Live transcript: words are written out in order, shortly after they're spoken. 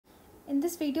In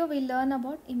this video, we'll learn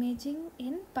about imaging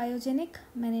in pyogenic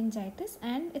meningitis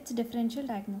and its differential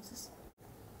diagnosis.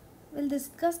 We'll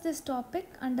discuss this topic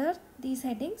under these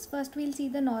headings. First, we'll see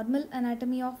the normal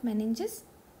anatomy of meninges.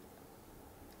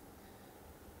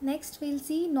 Next, we'll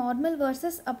see normal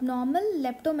versus abnormal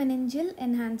leptomeningeal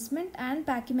enhancement and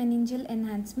pachymeningeal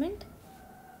enhancement.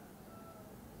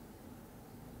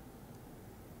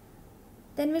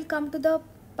 Then we'll come to the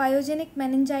pyogenic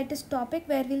meningitis topic,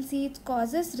 where we'll see its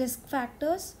causes, risk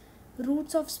factors,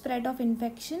 routes of spread of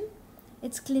infection,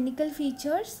 its clinical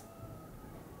features,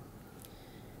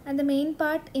 and the main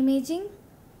part, imaging.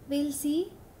 We'll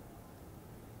see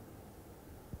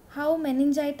how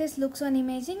meningitis looks on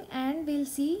imaging, and we'll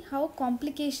see how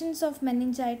complications of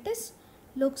meningitis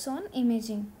looks on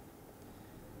imaging.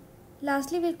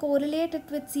 Lastly, we'll correlate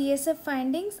it with CSF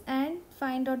findings and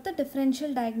find out the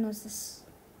differential diagnosis.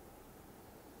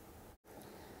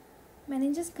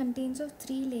 Meninges contains of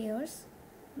 3 layers.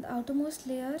 The outermost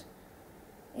layer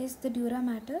is the dura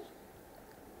mater.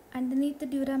 Underneath the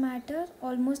dura mater,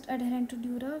 almost adherent to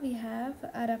dura, we have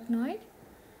arachnoid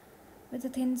with a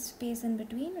thin space in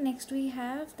between. Next we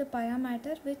have the pia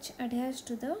mater, which adheres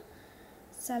to the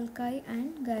sulci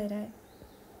and gyri.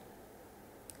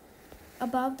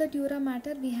 Above the dura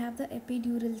mater, we have the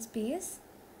epidural space.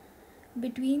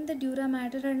 Between the dura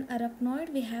mater and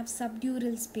arachnoid, we have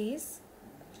subdural space.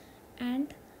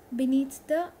 And beneath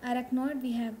the arachnoid,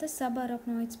 we have the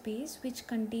subarachnoid space, which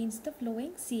contains the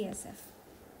flowing CSF.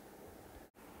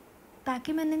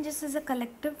 Pachymeninges is a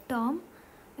collective term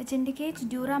which indicates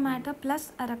dura mater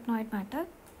plus arachnoid mater,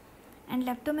 and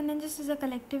leptomeninges is a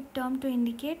collective term to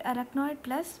indicate arachnoid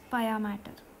plus pia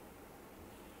mater.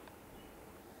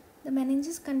 The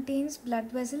meninges contains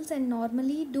blood vessels and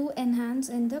normally do enhance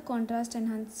in the contrast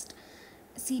enhanced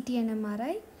CT and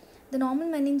MRI. The normal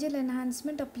meningeal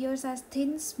enhancement appears as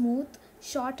thin, smooth,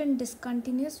 short and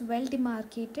discontinuous, well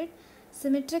demarcated,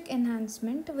 symmetric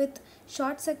enhancement with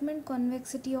short segment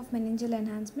convexity of meningeal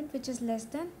enhancement, which is less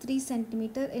than 3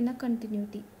 cm in a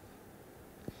continuity.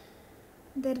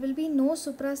 There will be no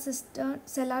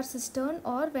supracellular cistern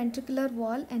or ventricular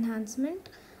wall enhancement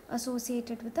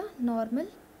associated with a normal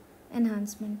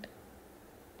enhancement.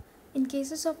 In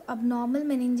cases of abnormal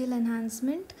meningeal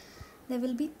enhancement, there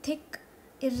will be thick,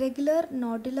 irregular,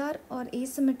 nodular or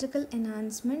asymmetrical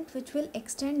enhancement which will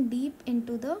extend deep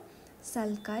into the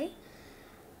sulci,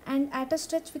 and at a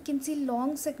stretch we can see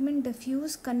long segment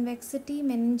diffuse convexity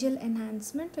meningeal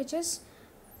enhancement which is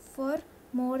for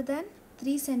more than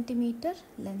 3 cm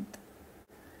length.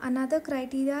 Another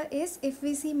criteria is if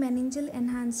we see meningeal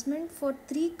enhancement for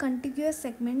 3 contiguous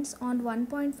segments on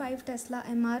 1.5 Tesla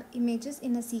MR images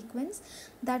in a sequence,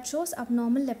 that shows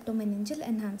abnormal leptomeningeal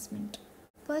enhancement.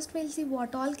 First, we'll see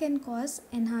what all can cause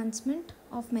enhancement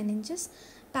of meninges.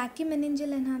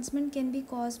 Pachymeningeal enhancement can be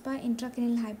caused by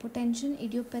intracranial hypotension,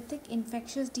 idiopathic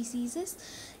infectious diseases,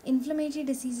 inflammatory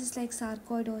diseases like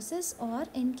sarcoidosis, or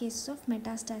in cases of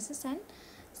metastasis and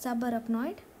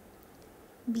subarachnoid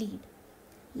bleed.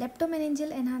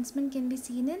 Leptomeningeal enhancement can be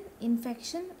seen in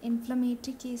infection,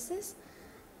 inflammatory cases,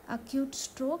 acute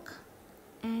stroke,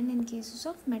 and in cases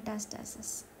of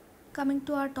metastasis. Coming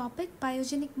to our topic,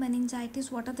 pyogenic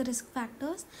meningitis, what are the risk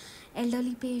factors?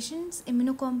 Elderly patients,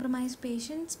 immunocompromised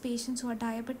patients, patients who are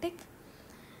diabetic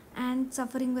and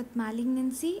suffering with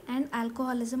malignancy, and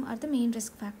alcoholism are the main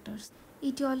risk factors.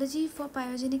 Etiology for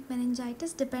pyogenic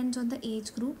meningitis depends on the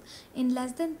age group. In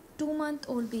less than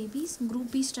 2-month-old babies,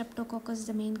 group B streptococcus is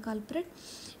the main culprit.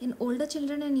 In older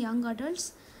children and young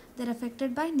adults, they are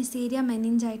affected by Neisseria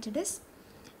meningitidis.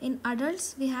 In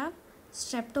adults, we have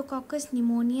Streptococcus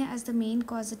pneumonia as the main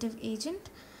causative agent,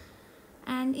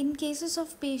 and in cases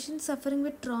of patients suffering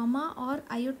with trauma or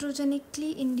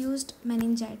iatrogenically induced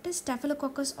meningitis,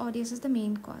 Staphylococcus aureus is the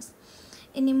main cause.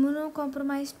 In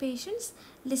immunocompromised patients,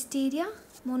 Listeria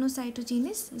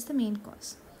monocytogenes is the main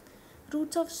cause.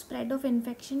 Routes of spread of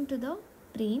infection to the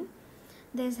brain.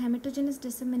 There is hematogenous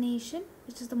dissemination,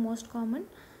 which is the most common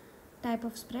type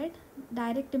of spread.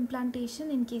 Direct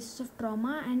implantation in cases of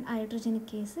trauma and iatrogenic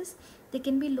cases. There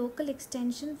can be local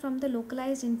extension from the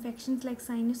localized infections like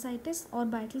sinusitis,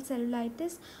 orbital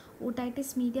cellulitis,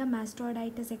 otitis media,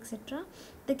 mastoiditis, etc.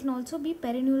 There can also be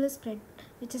perineal spread,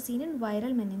 which is seen in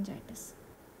viral meningitis.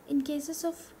 In cases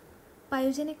of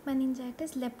pyogenic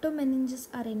meningitis, leptomeninges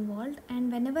are involved,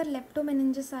 and whenever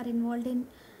leptomeninges are involved in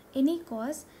any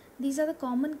cause, these are the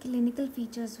common clinical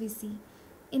features we see.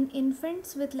 In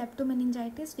infants with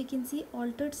leptomeningitis, we can see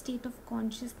altered state of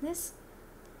consciousness,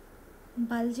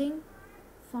 bulging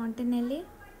fontanelle,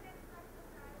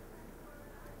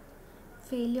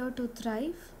 failure to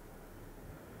thrive,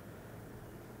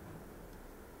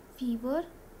 fever,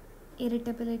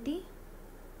 irritability,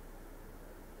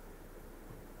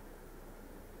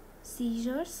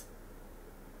 seizures,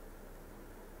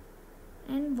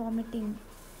 and vomiting.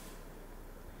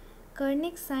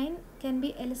 Kernick sign can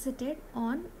be elicited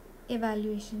on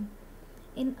evaluation.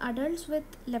 In adults with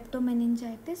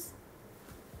leptomeningitis,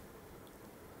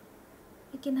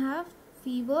 you can have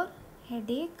fever,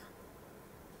 headache,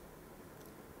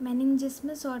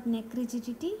 meningismus or neck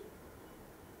rigidity,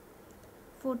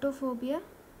 photophobia.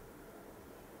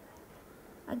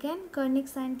 Again, Kernick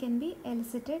sign can be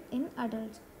elicited in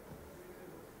adults.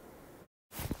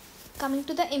 Coming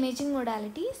to the imaging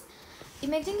modalities,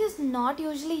 imaging is not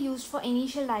usually used for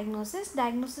initial diagnosis.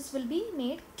 Diagnosis will be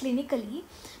made clinically,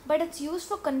 but it's used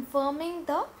for confirming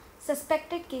the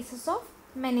suspected cases of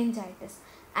meningitis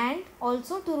and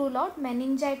also to rule out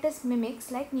meningitis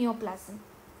mimics like neoplasm.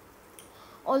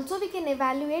 Also, we can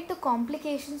evaluate the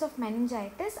complications of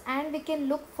meningitis and we can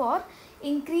look for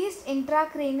increased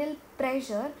intracranial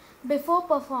pressure before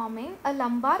performing a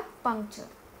lumbar puncture.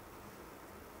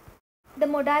 The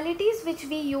modalities which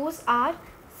we use are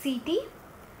CT,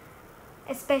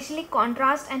 especially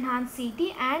contrast enhanced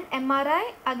CT, and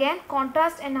MRI. Again,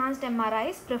 contrast enhanced MRI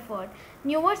is preferred.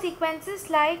 Newer sequences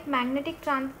like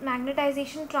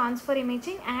magnetization transfer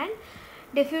imaging and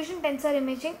diffusion tensor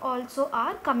imaging also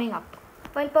are coming up.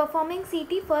 While performing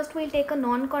CT, first we will take a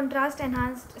non-contrast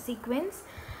enhanced sequence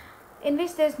in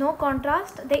which there is no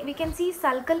contrast. We can see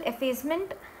sulcal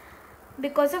effacement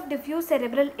because of diffuse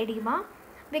cerebral edema.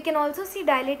 We can also see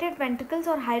dilated ventricles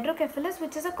or hydrocephalus,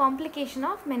 which is a complication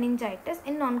of meningitis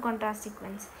in non-contrast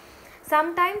sequence.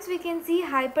 Sometimes we can see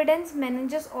hyperdense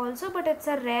meninges also, but it's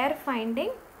a rare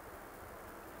finding.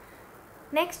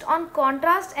 Next, on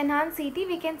contrast enhanced CT,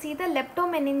 we can see the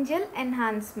leptomeningeal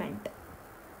enhancement.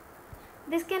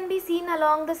 This can be seen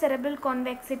along the cerebral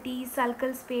convexity,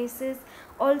 sulcal spaces,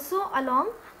 also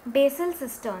along basal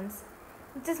cisterns.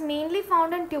 It is mainly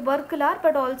found in tubercular,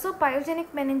 but also pyogenic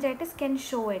meningitis can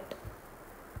show it.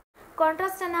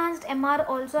 Contrast enhanced MR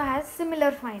also has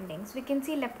similar findings. We can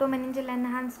see leptomeningeal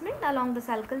enhancement along the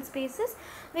sulcal spaces.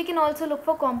 We can also look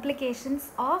for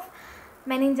complications of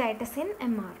meningitis in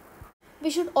MR. We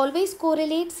should always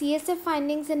correlate CSF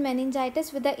findings in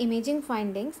meningitis with the imaging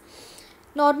findings.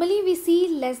 Normally we see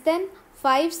less than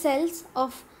 5 cells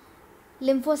of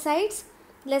lymphocytes,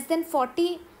 less than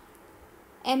 40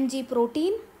 mg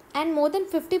protein and more than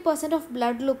 50% of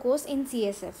blood glucose in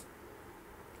CSF.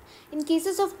 In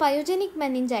cases of pyogenic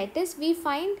meningitis, we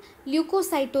find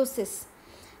leukocytosis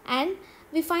and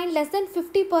we find less than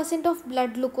 50% of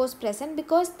blood glucose present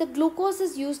because the glucose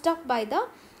is used up by the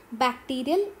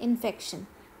bacterial infection.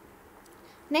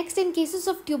 Next, in cases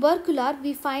of tubercular,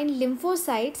 we find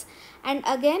lymphocytes and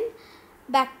again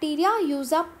bacteria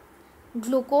use up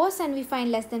glucose and we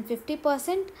find less than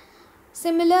 50%.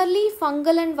 Similarly,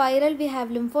 fungal and viral, we have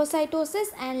lymphocytosis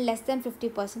and less than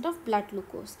 50% of blood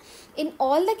glucose. In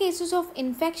all the cases of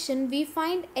infection, we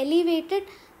find elevated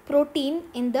protein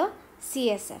in the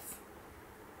CSF.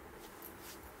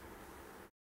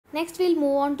 Next, we will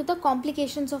move on to the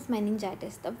complications of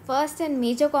meningitis. The first and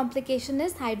major complication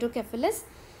is hydrocephalus.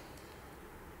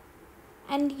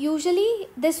 And usually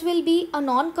this will be a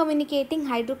non-communicating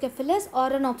hydrocephalus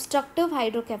or an obstructive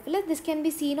hydrocephalus. This can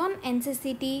be seen on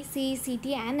NCCT,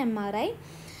 CECT and MRI.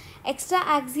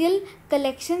 Extraaxial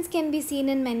collections can be seen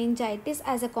in meningitis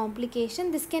as a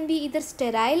complication. This can be either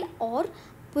sterile or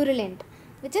purulent,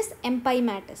 which is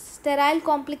empyematous. Sterile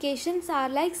complications are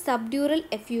like subdural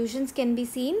effusions can be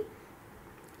seen.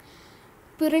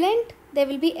 Purulent, there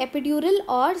will be epidural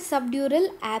or subdural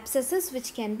abscesses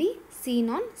which can be seen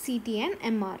on CT and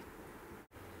MR.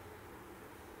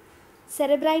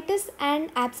 Cerebritis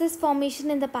and abscess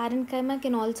formation in the parenchyma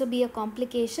can also be a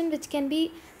complication which can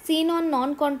be seen on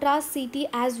non-contrast CT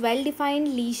as well-defined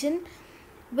lesion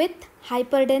with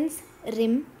hyperdense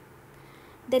rim.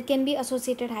 There can be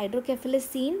associated hydrocephalus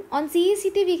seen. On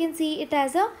CECT we can see it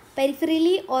as a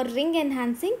peripherally or ring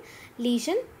enhancing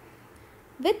lesion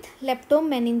with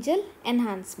leptomeningeal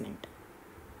enhancement.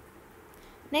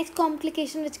 Next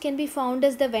complication which can be found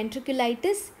is the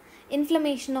ventriculitis,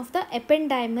 inflammation of the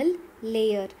ependymal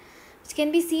layer, which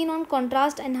can be seen on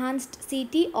contrast enhanced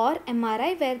CT or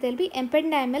MRI where there will be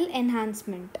ependymal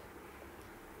enhancement.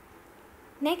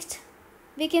 Next,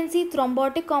 we can see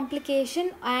thrombotic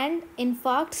complication and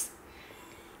infarcts.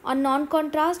 On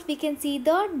non-contrast, we can see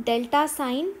the delta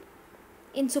sign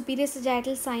in superior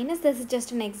sagittal sinus. This is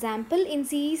just an example. In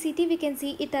CECT, we can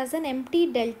see it as an empty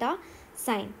delta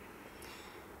sign.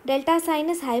 Delta sign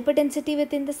is hyperdensity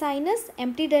within the sinus.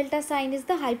 Empty delta sign is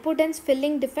the hypodense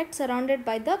filling defect surrounded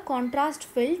by the contrast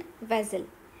filled vessel.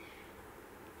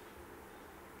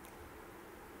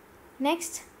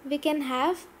 Next, we can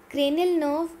have cranial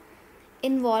nerve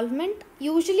involvement,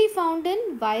 usually found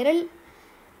in viral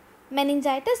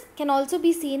meningitis, can also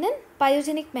be seen in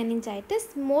pyogenic meningitis.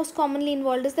 Most commonly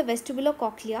involved is the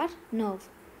vestibulocochlear nerve.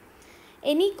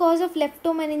 Any cause of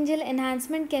leptomeningeal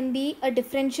enhancement can be a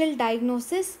differential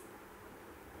diagnosis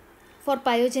for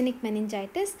pyogenic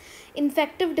meningitis.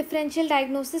 Infective differential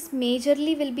diagnosis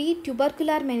majorly will be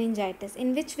tubercular meningitis,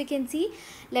 in which we can see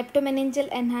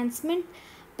leptomeningeal enhancement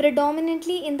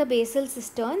predominantly in the basal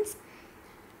cisterns,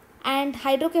 and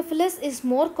hydrocephalus is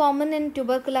more common in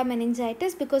tubercular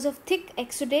meningitis because of thick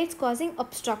exudates causing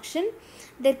obstruction.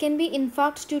 There can be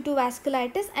infarcts due to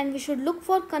vasculitis, and we should look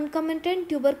for concomitant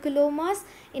tuberculomas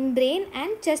in brain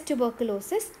and chest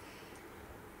tuberculosis.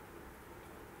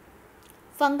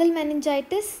 Fungal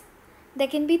meningitis, there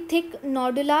can be thick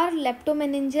nodular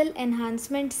leptomeningeal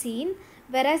enhancement seen,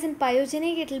 whereas in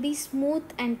pyogenic it will be smooth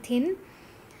and thin.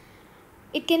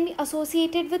 It can be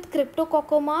associated with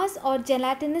cryptococcomas or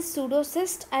gelatinous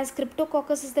pseudocyst, as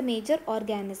cryptococcus is the major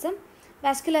organism.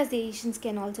 Vascularizations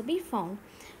can also be found.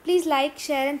 Please like,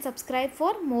 share and subscribe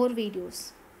for more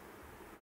videos.